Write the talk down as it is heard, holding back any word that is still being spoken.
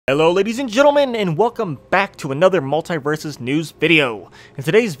Hello ladies and gentlemen, and welcome back to another Multiversus news video. In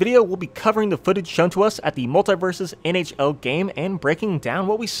today's video, we'll be covering the footage shown to us at the Multiversus NHL game and breaking down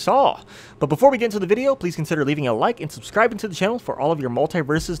what we saw. But before we get into the video, please consider leaving a like and subscribing to the channel for all of your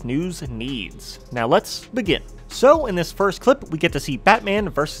Multiversus news needs. Now let's begin. So in this first clip, we get to see Batman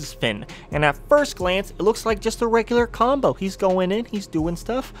versus Finn, and at first glance, it looks like just a regular combo. He's going in, he's doing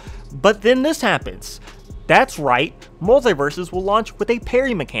stuff, but then this happens. That's right, Multiversus will launch with a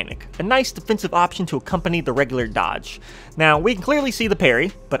parry mechanic, a nice defensive option to accompany the regular dodge. Now, we can clearly see the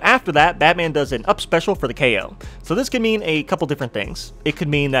parry, but after that, Batman does an up special for the KO. So this could mean a couple different things. It could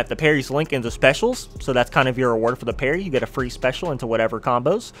mean that the parries link into specials, so that's kind of your reward for the parry, you get a free special into whatever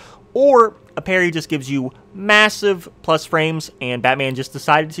combos. Or a parry just gives you massive plus frames, and Batman just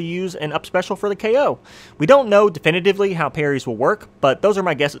decided to use an up special for the KO. We don't know definitively how parries will work, but those are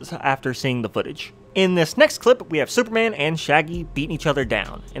my guesses after seeing the footage. In this next clip, we have Superman and Shaggy beating each other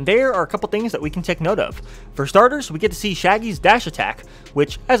down, and there are a couple things that we can take note of. For starters, we get to see Shaggy's dash attack,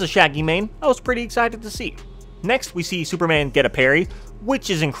 which, as a Shaggy main, I was pretty excited to see. Next, we see Superman get a parry, which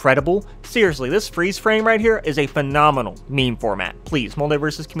is incredible. Seriously, this freeze frame right here is a phenomenal meme format. Please,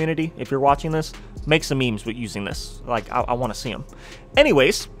 Multiversus community, if you're watching this, make some memes with using this. Like, I want to see them.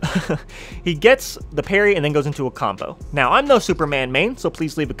 Anyways, he gets the parry and then goes into a combo. Now, I'm no Superman main, so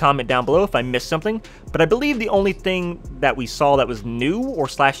please leave a comment down below if I missed something, but I believe the only thing that we saw that was new or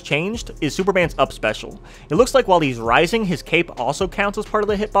slash changed is Superman's up special. It looks like while he's rising, his cape also counts as part of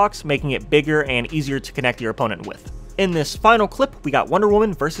the hitbox, making it bigger and easier to connect your opponent with. In this final clip, we got Wonder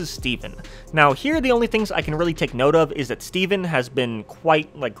Woman versus Steven. Now here, the only things I can really take note of is that Steven has been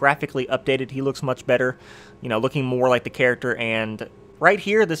quite graphically updated. He looks much better, looking more like the character, and right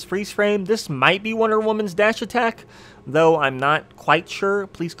here, this freeze frame, this might be Wonder Woman's dash attack, though I'm not quite sure.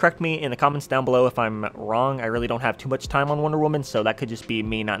 Please correct me in the comments down below if I'm wrong. I really don't have too much time on Wonder Woman, so that could just be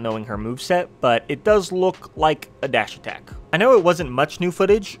me not knowing her moveset, but it does look like a dash attack. I know it wasn't much new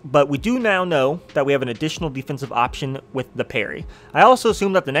footage, but we do now know that we have an additional defensive option with the parry. I also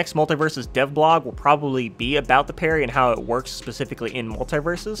assume that the next Multiversus dev blog will probably be about the parry and how it works specifically in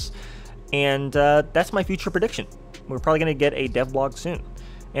Multiversus, and that's my future prediction. We're probably going to get a dev blog soon.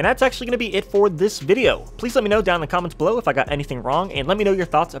 And that's actually going to be it for this video. Please let me know down in the comments below if I got anything wrong, and let me know your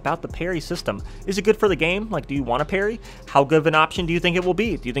thoughts about the parry system. Is it good for the game? Like, do you want a parry? How good of an option do you think it will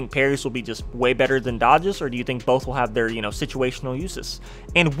be? Do you think parries will be just way better than dodges, or do you think both will have their, situational uses?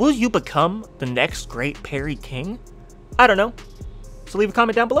 And will you become the next great parry king? I don't know. So leave a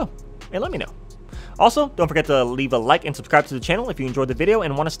comment down below and let me know. Also, don't forget to leave a like and subscribe to the channel if you enjoyed the video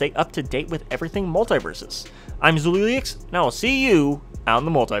and want to stay up to date with everything Multiversus. I'm Zululix, and I will see you out in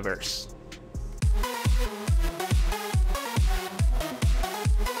the multiverse.